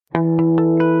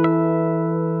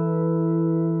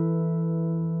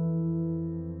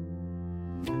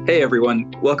Hey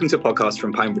everyone, welcome to a podcast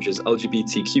from PineBridge's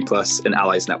LGBTQ+ and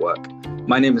Allies Network.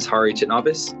 My name is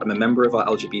Chitnavis. I'm a member of our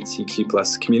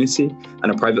LGBTQ+ community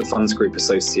and a private funds group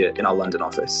associate in our London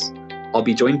office. I'll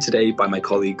be joined today by my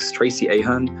colleagues Tracie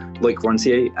Ahern, Loïc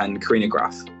Rentiers and Karina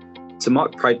Graf. To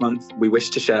mark Pride Month, we wish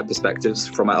to share perspectives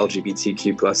from our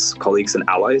LGBTQ+ colleagues and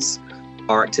allies,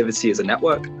 our activity as a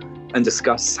network, and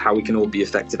discuss how we can all be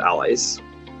effective allies.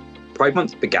 Pride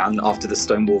Month began after the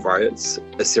Stonewall riots,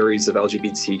 a series of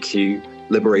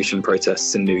LGBTQ liberation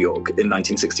protests in New York in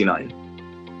 1969.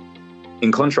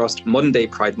 In contrast, modern-day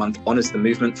Pride Month honors the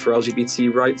movement for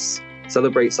LGBT rights,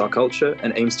 celebrates our culture,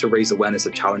 and aims to raise awareness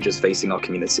of challenges facing our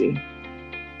community.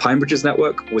 PineBridge's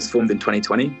network was formed in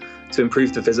 2020 to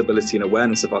improve the visibility and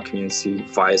awareness of our community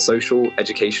via social,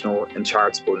 educational, and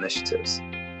charitable initiatives.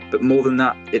 But more than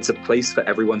that, it's a place for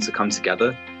everyone to come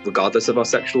together, regardless of our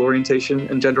sexual orientation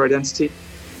and gender identity.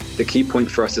 The key point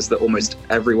for us is that almost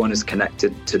everyone is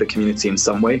connected to the community in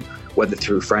some way, whether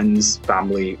through friends,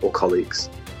 family, or colleagues.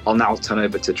 I'll now turn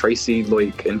over to Tracie,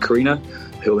 Loïc, and Karina,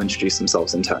 who will introduce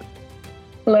themselves in turn.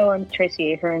 Hello, I'm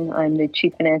Tracie Ahern. I'm the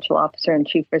Chief Financial Officer and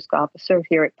Chief Risk Officer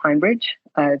here at PineBridge.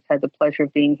 I've had the pleasure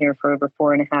of being here for over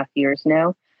 4.5 years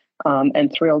now, and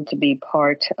thrilled to be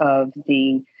part of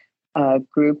the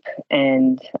group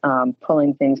and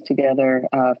pulling things together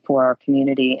for our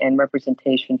community and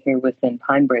representation here within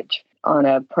PineBridge. On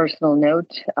a personal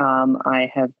note, I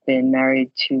have been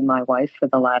married to my wife for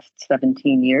the last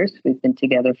 17 years. We've been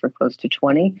together for close to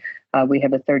 20. We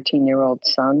have a 13-year-old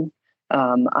son.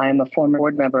 I'm a former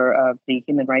board member of the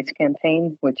Human Rights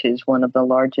Campaign, which is one of the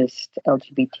largest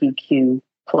LGBTQ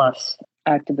plus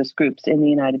activist groups in the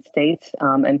United States,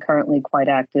 and currently quite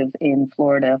active in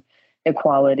Florida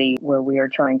Equality, where we are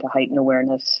trying to heighten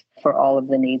awareness for all of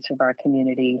the needs of our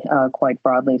community quite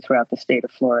broadly throughout the state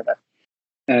of Florida.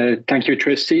 Thank you,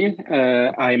 Tracie.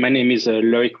 My name is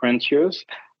Loïc Rentiers.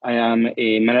 I am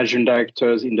a managing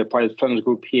director in the private funds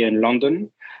group here in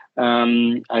London.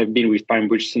 I've been with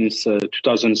PineBridge since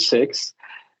 2006.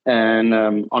 And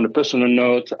on a personal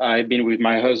note, I've been with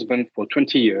my husband for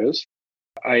 20 years.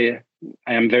 I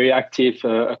am very active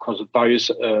across various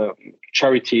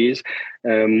charities,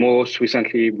 most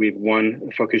recently with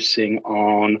one focusing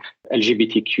on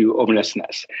LGBTQ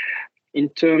homelessness. In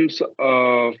terms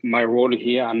of my role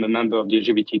here, I'm a member of the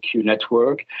LGBTQ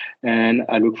network, and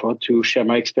I look forward to share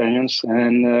my experience.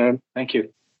 And thank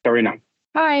you, Karina.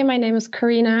 Hi, my name is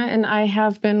Karina, and I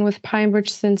have been with PineBridge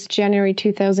since January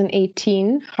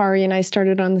 2018. Hari and I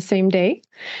started on the same day.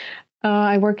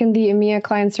 I work in the EMEA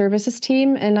Client Services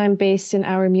team, and I'm based in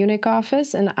our Munich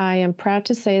office, and I am proud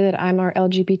to say that I'm our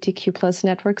LGBTQ+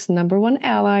 network's #1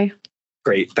 ally.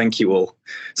 Great, thank you all.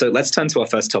 So let's turn to our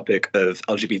first topic of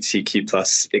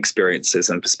LGBTQ+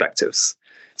 experiences and perspectives.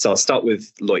 So I'll start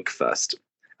with Loïc first.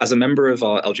 As a member of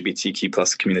our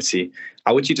LGBTQ+ community,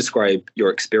 how would you describe your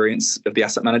experience of the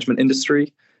asset management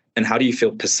industry, and how do you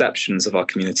feel perceptions of our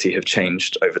community have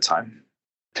changed over time?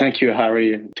 Thank you,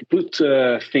 Hari. To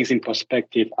put things in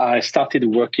perspective, I started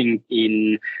working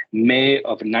in May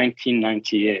of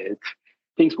 1998.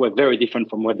 Things were very different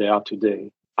from what they are today.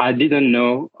 I didn't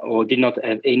know or did not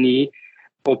have any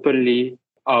openly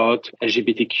out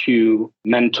LGBTQ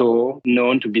mentor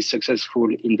known to be successful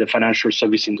in the financial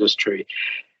service industry.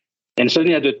 And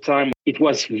certainly at the time, it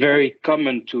was very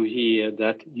common to hear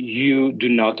that you do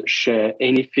not share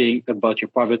anything about your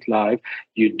private life.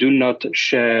 You do not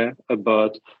share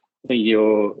about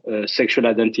your sexual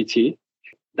identity.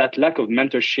 That lack of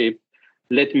mentorship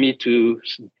led me to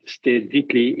stay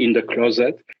deeply in the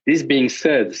closet. This being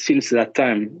said, since that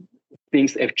time,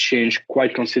 things have changed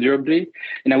quite considerably.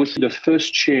 And I would say the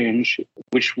first change,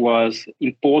 which was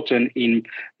important in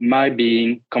my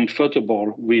being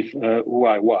comfortable with who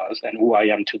I was and who I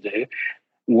am today,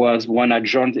 was when I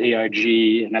joined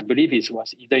AIG, and I believe it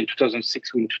was either in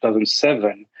 2006 or in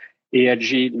 2007,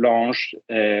 AIG launched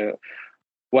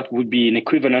what would be an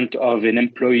equivalent of an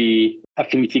employee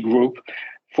affinity group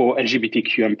for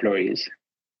LGBTQ employees.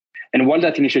 And while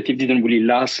that initiative didn't really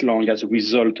last long as a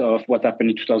result of what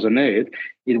happened in 2008,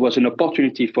 it was an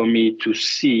opportunity for me to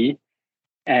see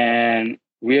and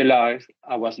realize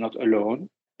I was not alone.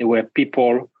 There were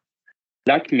people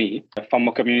like me from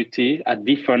our community at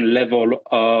different level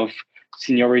of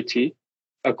seniority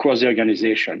across the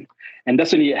organization. And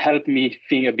that's really helped me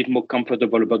feel a bit more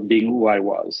comfortable about being who I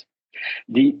was.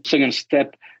 The second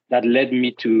step that led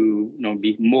me to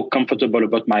be more comfortable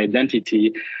about my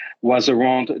identity was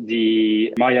around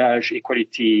the Marriage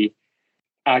Equality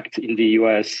Act in the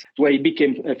US, where it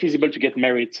became feasible to get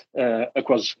married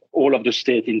across all of the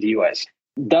states in the US.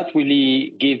 That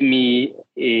really gave me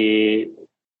a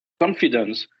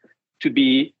confidence to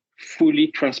be fully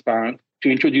transparent, to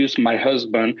introduce my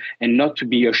husband and not to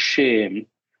be ashamed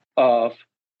of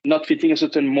not fitting a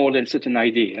certain mold and certain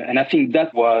idea. And I think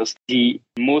that was the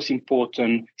most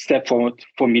important step forward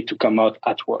for me to come out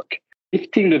at work.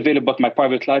 Lifting the veil about my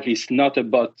private life is not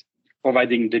about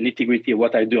providing the nitty-gritty of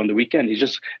what I do on the weekend. It's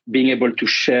just being able to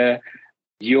share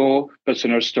your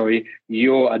personal story,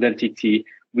 your identity,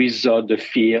 without the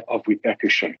fear of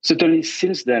repercussion. Certainly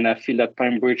since then, I feel that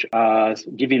PineBridge has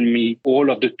given me all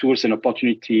of the tools and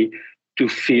opportunity to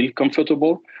feel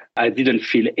comfortable. I didn't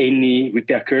feel any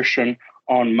repercussion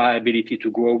on my ability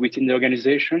to grow within the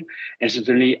organization. And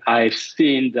certainly I've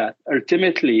seen that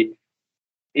ultimately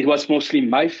it was mostly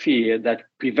my fear that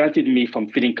prevented me from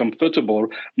feeling comfortable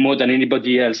more than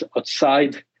anybody else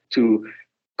outside to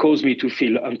cause me to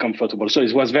feel uncomfortable. So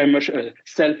it was very much a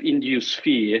self-induced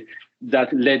fear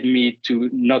that led me to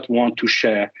not want to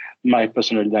share my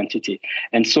personal identity.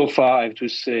 And so far, I have to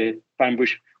say,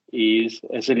 PineBridge is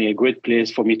certainly a great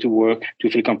place for me to work, to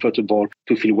feel comfortable,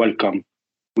 to feel welcome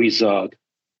without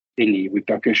any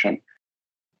repercussion.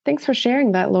 Thanks for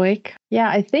sharing that, Loïc. Yeah,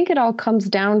 I think it all comes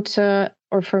down to,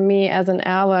 or for me as an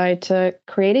ally, to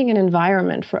creating an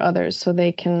environment for others so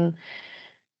they can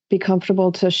be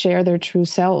comfortable to share their true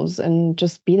selves and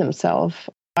just be themselves.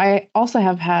 I also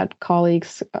have had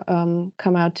colleagues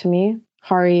come out to me.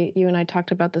 Hari, you and I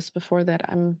talked about this before, that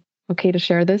I'm okay to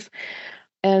share this.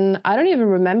 And I don't even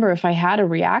remember if I had a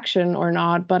reaction or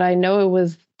not, but I know it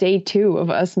was day 2 of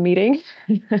us meeting,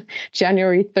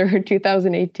 January 3rd,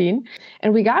 2018.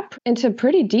 And we got into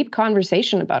pretty deep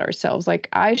conversation about ourselves. Like,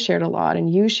 I shared a lot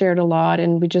and you shared a lot,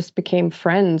 and we just became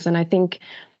friends. And I think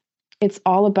it's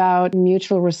all about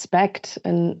mutual respect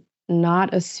and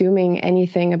not assuming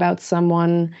anything about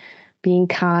someone, being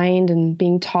kind and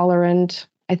being tolerant.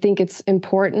 I think it's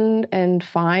important and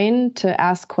fine to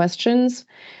ask questions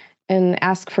and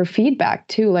ask for feedback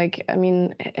too. Like, I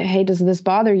mean, hey, does this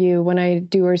bother you when I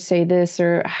do or say this?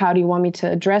 Or how do you want me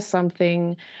to address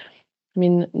something? I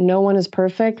mean, no one is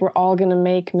perfect. We're all going to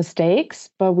make mistakes,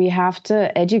 but we have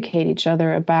to educate each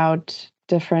other about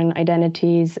different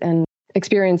identities and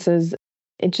experiences.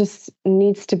 It just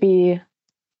needs to be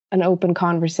an open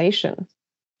conversation.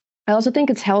 I also think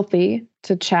it's healthy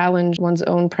to challenge one's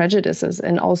own prejudices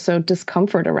and also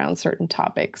discomfort around certain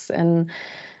topics. And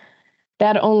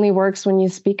that only works when you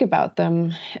speak about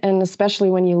them, and especially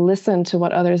when you listen to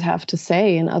what others have to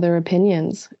say and other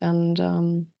opinions.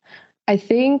 And I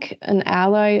think an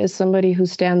ally is somebody who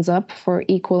stands up for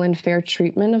equal and fair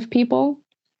treatment of people,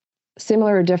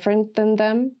 similar or different than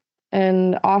them,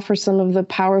 and offer some of the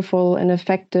powerful and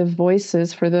effective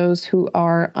voices for those who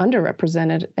are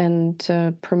underrepresented and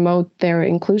to promote their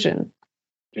inclusion.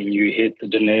 And you hit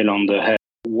the nail on the head.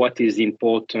 What is the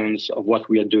importance of what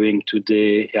we are doing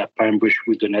today at PineBridge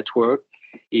with the network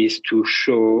is to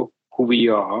show who we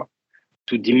are,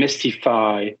 to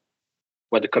demystify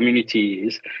what the community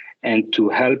is, and to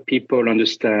help people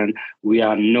understand we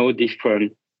are no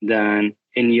different than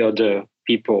any other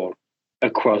people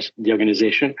across the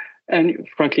organization and,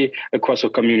 frankly, across our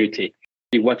community.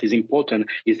 What is important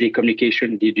is the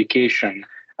communication, the education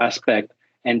aspect,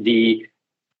 and the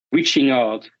reaching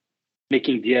out,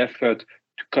 making the effort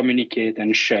to communicate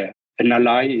and share. An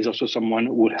ally is also someone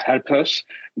who will help us,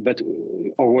 but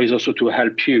always also to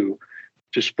help you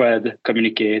to spread,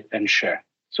 communicate, and share.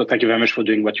 So thank you very much for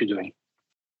doing what you're doing.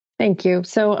 Thank you.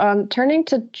 So turning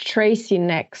to Tracie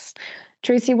next.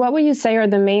 Tracie, what would you say are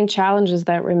the main challenges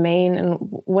that remain, and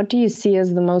what do you see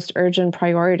as the most urgent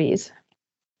priorities?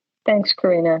 Thanks,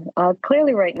 Karina.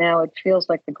 Clearly right now, it feels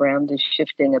like the ground is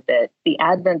shifting a bit. The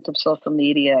advent of social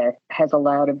media has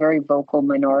allowed a very vocal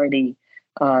minority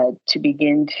to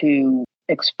begin to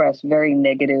express very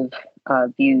negative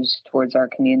views towards our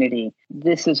community.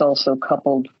 This is also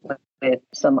coupled with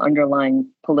some underlying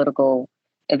political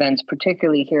events,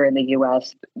 particularly here in the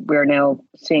U.S. We're now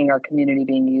seeing our community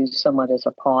being used somewhat as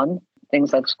a pawn.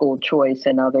 Things like school choice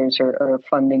and others are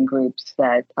funding groups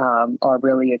that are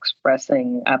really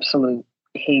expressing absolute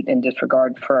hate and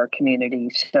disregard for our community.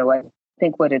 So I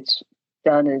think what it's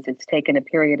done is it's taken a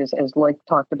period, as Loïc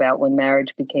talked about, when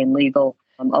marriage became legal.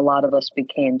 A lot of us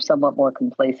became somewhat more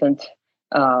complacent,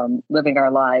 living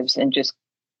our lives and just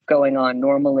going on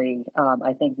normally.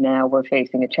 I think now we're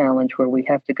facing a challenge where we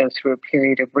have to go through a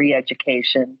period of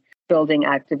re-education, building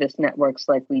activist networks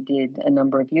like we did a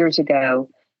number of years ago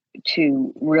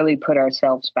to really put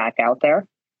ourselves back out there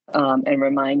and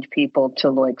remind people, to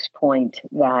Loïc's point,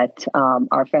 that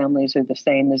our families are the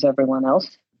same as everyone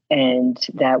else and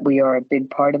that we are a big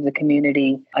part of the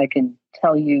community. I can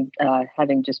tell you,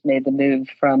 having just made the move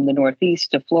from the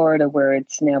Northeast to Florida, where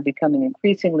it's now becoming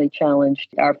increasingly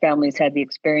challenged, our families had the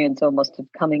experience almost of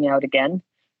coming out again,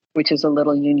 which is a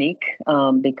little unique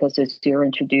because as you're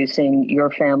introducing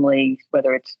your family,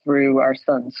 whether it's through our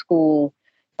son's school,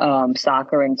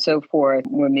 soccer and so forth,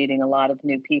 we're meeting a lot of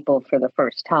new people for the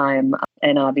first time.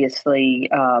 And obviously,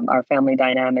 our family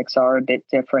dynamics are a bit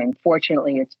different.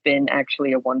 Fortunately, it's been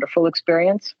actually a wonderful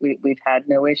experience. We've had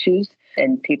no issues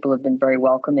and people have been very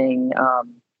welcoming.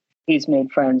 He's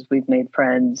made friends, we've made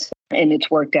friends, and it's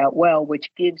worked out well,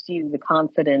 which gives you the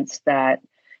confidence that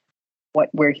what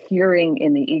we're hearing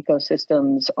in the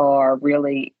ecosystems are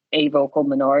really a vocal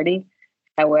minority.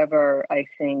 However, I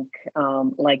think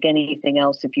like anything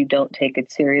else, if you don't take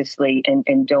it seriously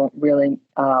and don't really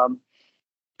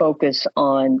focus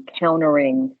on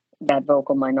countering that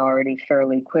vocal minority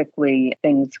fairly quickly,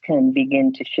 things can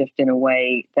begin to shift in a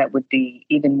way that would be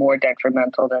even more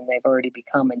detrimental than they've already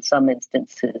become in some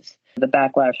instances. The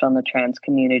backlash on the trans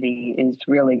community is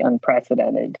really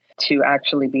unprecedented. To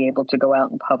actually be able to go out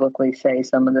and publicly say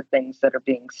some of the things that are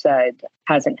being said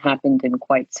hasn't happened in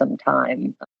quite some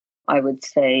time. I would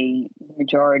say the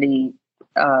majority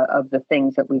of the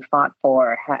things that we fought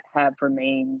for have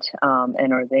remained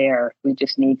and are there. We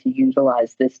just need to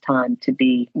utilize this time to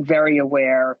be very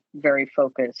aware, very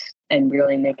focused, and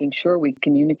really making sure we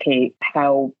communicate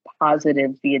how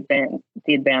positive the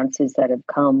advances that have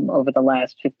come over the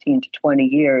last 15 to 20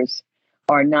 years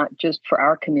are, not just for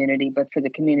our community, but for the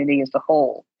community as a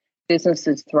whole.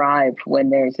 Businesses thrive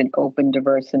when there's an open,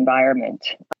 diverse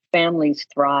environment. Families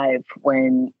thrive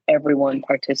when everyone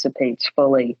participates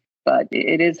fully. But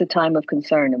it is a time of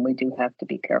concern, and we do have to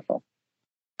be careful.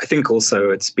 I think also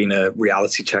it's been a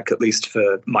reality check, at least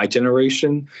for my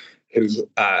generation, who,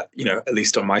 at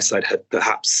least on my side, had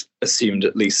perhaps assumed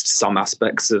at least some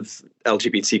aspects of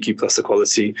LGBTQ plus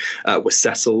equality were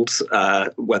settled,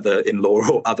 whether in law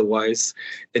or otherwise,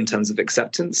 in terms of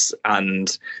acceptance.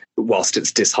 And whilst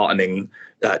it's disheartening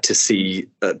to see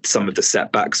some of the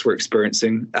setbacks we're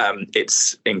experiencing,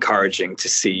 it's encouraging to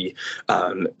see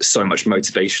so much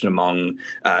motivation among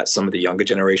some of the younger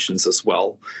generations as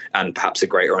well, and perhaps a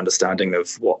greater understanding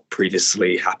of what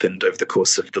previously happened over the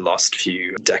course of the last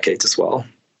few decades as well.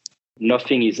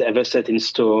 Nothing is ever set in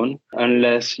stone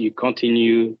unless you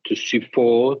continue to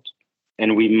support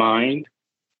and remind.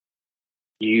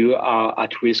 You are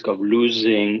at risk of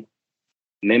losing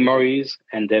memories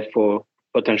and therefore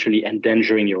potentially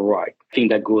endangering your right. I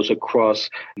think that goes across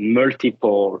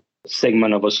multiple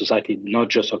segments of our society, not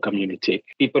just our community.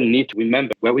 People need to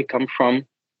remember where we come from,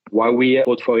 why we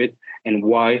fought for it, and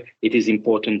why it is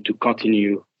important to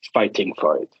continue fighting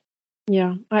for it.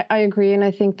 Yeah, I agree. And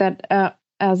I think that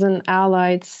as an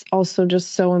ally, it's also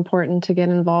just so important to get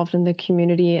involved in the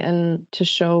community and to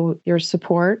show your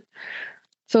support.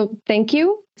 So thank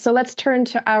you. So let's turn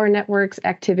to our network's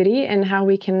activity and how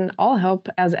we can all help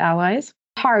as allies.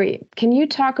 Hari, can you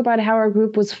talk about how our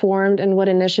group was formed and what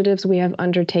initiatives we have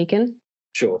undertaken?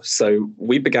 Sure. So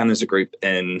we began as a group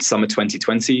in summer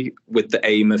 2020 with the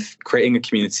aim of creating a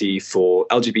community for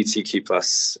LGBTQ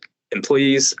plus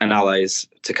employees and allies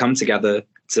to come together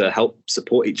to help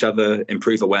support each other,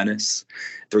 improve awareness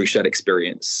through shared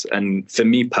experience. And for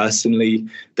me personally,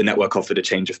 the network offered a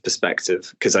change of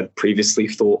perspective because I'd previously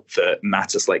thought that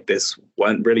matters like this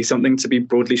weren't really something to be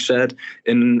broadly shared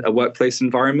in a workplace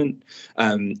environment.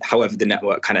 However, the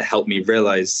network kind of helped me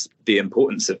realize the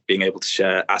importance of being able to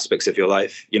share aspects of your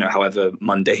life, however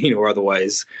mundane or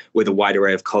otherwise, with a wide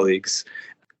array of colleagues.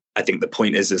 I think the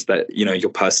point is that, your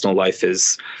personal life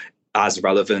is as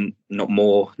relevant, not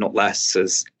more, not less,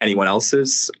 as anyone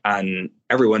else's. And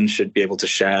everyone should be able to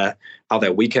share how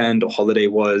their weekend or holiday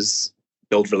was,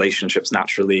 build relationships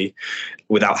naturally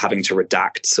without having to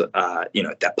redact,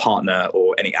 their partner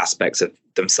or any aspects of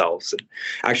themselves. And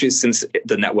actually, since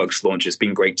the network's launch, it's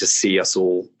been great to see us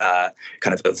all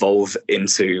kind of evolve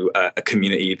into a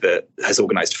community that has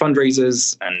organized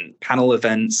fundraisers and panel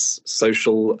events,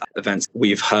 social events.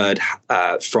 We've heard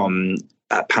from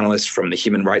panelists from the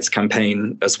Human Rights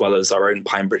Campaign, as well as our own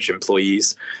PineBridge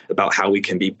employees, about how we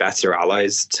can be better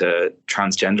allies to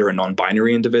transgender and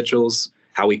non-binary individuals,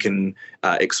 how we can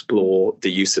explore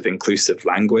the use of inclusive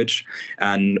language.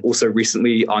 And also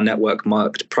recently, our network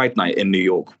marked Pride Night in New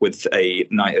York with a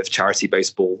night of charity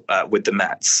baseball with the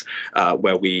Mets,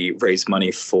 where we raised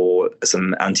money for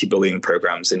some anti-bullying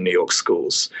programs in New York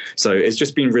schools. So it's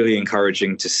just been really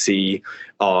encouraging to see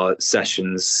our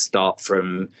sessions start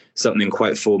from something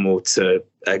quite formal to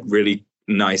a really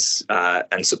nice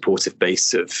and supportive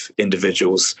base of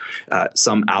individuals,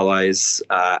 some allies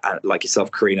like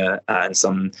yourself, Karina, and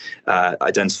some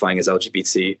identifying as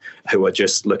LGBT, who are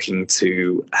just looking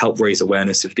to help raise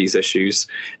awareness of these issues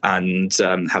and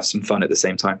have some fun at the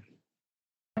same time.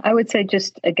 I would say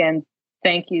just, again,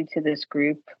 thank you to this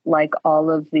group. Like all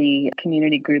of the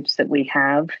community groups that we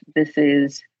have, this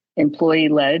is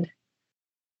employee-led,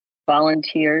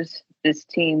 volunteers. This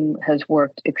team has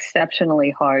worked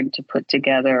exceptionally hard to put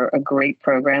together a great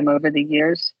program over the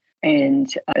years.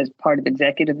 And as part of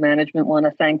executive management, want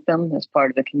to thank them. As part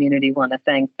of the community, want to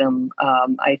thank them.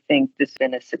 I think this has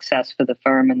been a success for the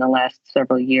firm in the last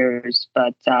several years.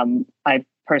 But I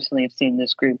personally have seen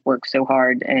this group work so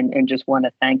hard and just want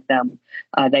to thank them.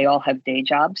 They all have day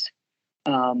jobs.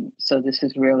 So this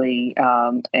is really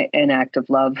an act of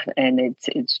love, and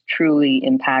it's truly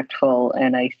impactful.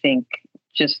 And I think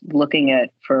just looking at,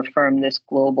 for a firm this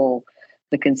global,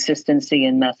 the consistency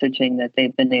in messaging that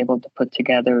they've been able to put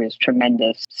together is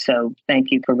tremendous. So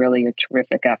thank you for really a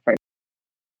terrific effort.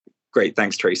 Great.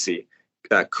 Thanks, Tracie.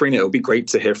 Karina, it would be great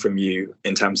to hear from you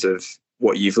in terms of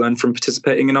what you've learned from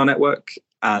participating in our network,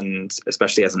 and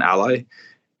especially as an ally,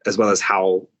 as well as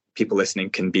how people listening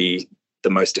can be the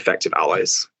most effective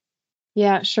allies.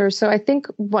 Yeah, sure. So I think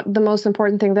what the most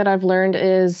important thing that I've learned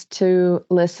is to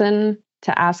listen,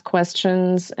 to ask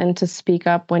questions, and to speak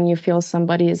up when you feel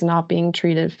somebody is not being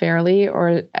treated fairly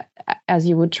or as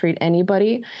you would treat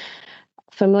anybody.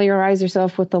 Familiarize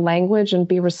yourself with the language and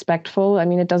be respectful. I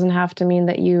mean, it doesn't have to mean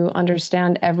that you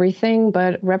understand everything,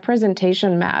 but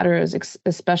representation matters,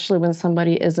 especially when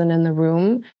somebody isn't in the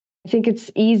room. I think it's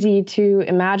easy to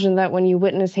imagine that when you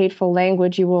witness hateful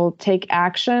language, you will take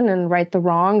action and right the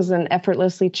wrongs and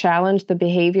effortlessly challenge the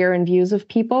behavior and views of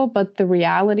people. But the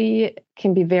reality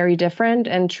can be very different.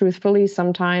 And truthfully,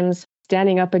 sometimes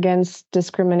standing up against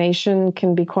discrimination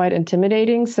can be quite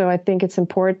intimidating. So I think it's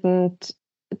important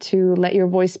to let your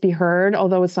voice be heard,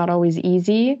 although it's not always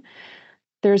easy.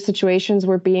 There are situations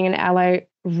where being an ally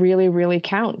really, really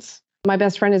counts. My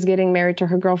best friend is getting married to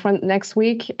her girlfriend next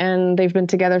week, and they've been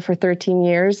together for 13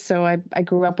 years. So I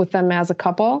grew up with them as a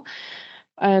couple.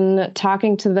 And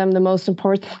talking to them, the most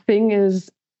important thing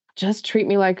is just treat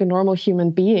me like a normal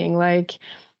human being. Like,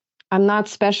 I'm not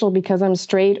special because I'm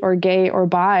straight or gay or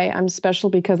bi. I'm special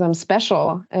because I'm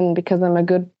special and because I'm a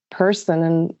good person.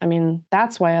 And I mean,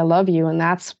 that's why I love you, and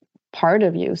that's part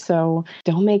of you. So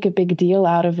don't make a big deal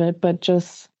out of it, but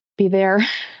just be there.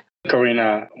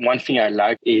 Karina, one thing I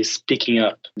like is speaking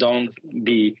up. Don't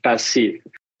be passive.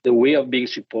 The way of being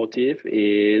supportive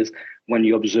is when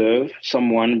you observe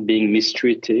someone being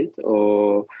mistreated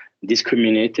or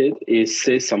discriminated, is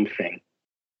say something.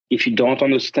 If you don't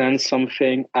understand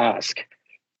something, ask.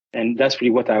 And that's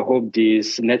really what I hope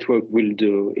this network will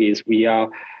do, is we are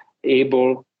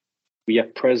able, we are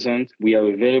present, we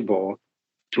are available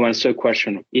to answer a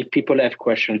question. If people have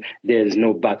questions, there is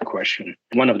no bad question.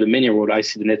 One of the many roles I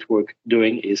see the network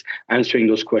doing is answering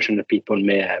those questions that people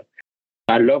may have.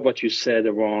 I love what you said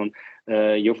around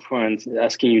your friends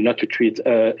asking you not to treat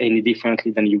any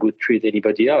differently than you would treat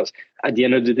anybody else. At the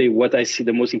end of the day, what I see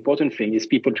the most important thing is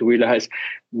people to realize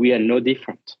we are no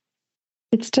different.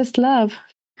 It's just love.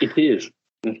 It is.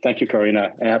 Thank you,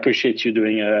 Karina. I appreciate you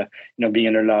doing, being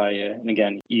an ally. And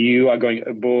again, you are going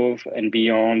above and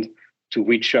beyond to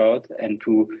reach out and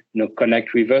to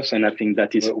connect with us. And I think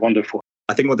that is wonderful.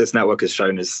 I think what this network has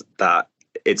shown is that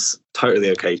it's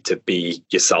totally okay to be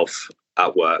yourself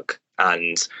at work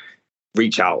and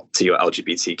reach out to your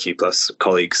LGBTQ plus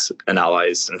colleagues and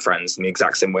allies and friends in the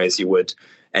exact same way as you would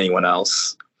anyone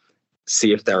else.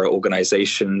 See if there are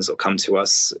organizations, or come to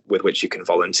us, with which you can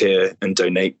volunteer and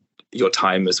donate your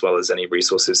time as well as any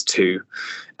resources to,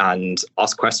 and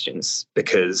ask questions,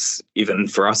 because even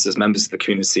for us as members of the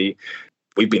community,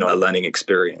 we've been on a learning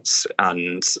experience,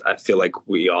 and I feel like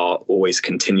we are always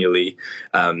continually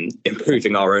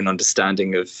improving our own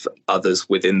understanding of others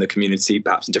within the community,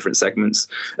 perhaps in different segments,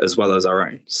 as well as our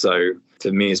own. So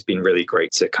for me, it's been really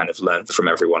great to kind of learn from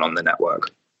everyone on the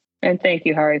network. And thank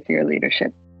you, Hari, for your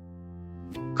leadership.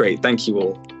 Great. Thank you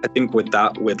all. I think with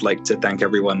that, we'd like to thank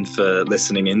everyone for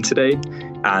listening in today,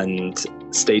 and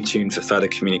stay tuned for further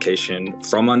communication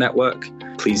from our network.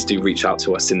 Please do reach out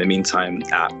to us in the meantime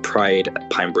at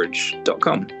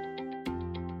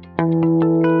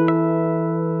pride@pinebridge.com.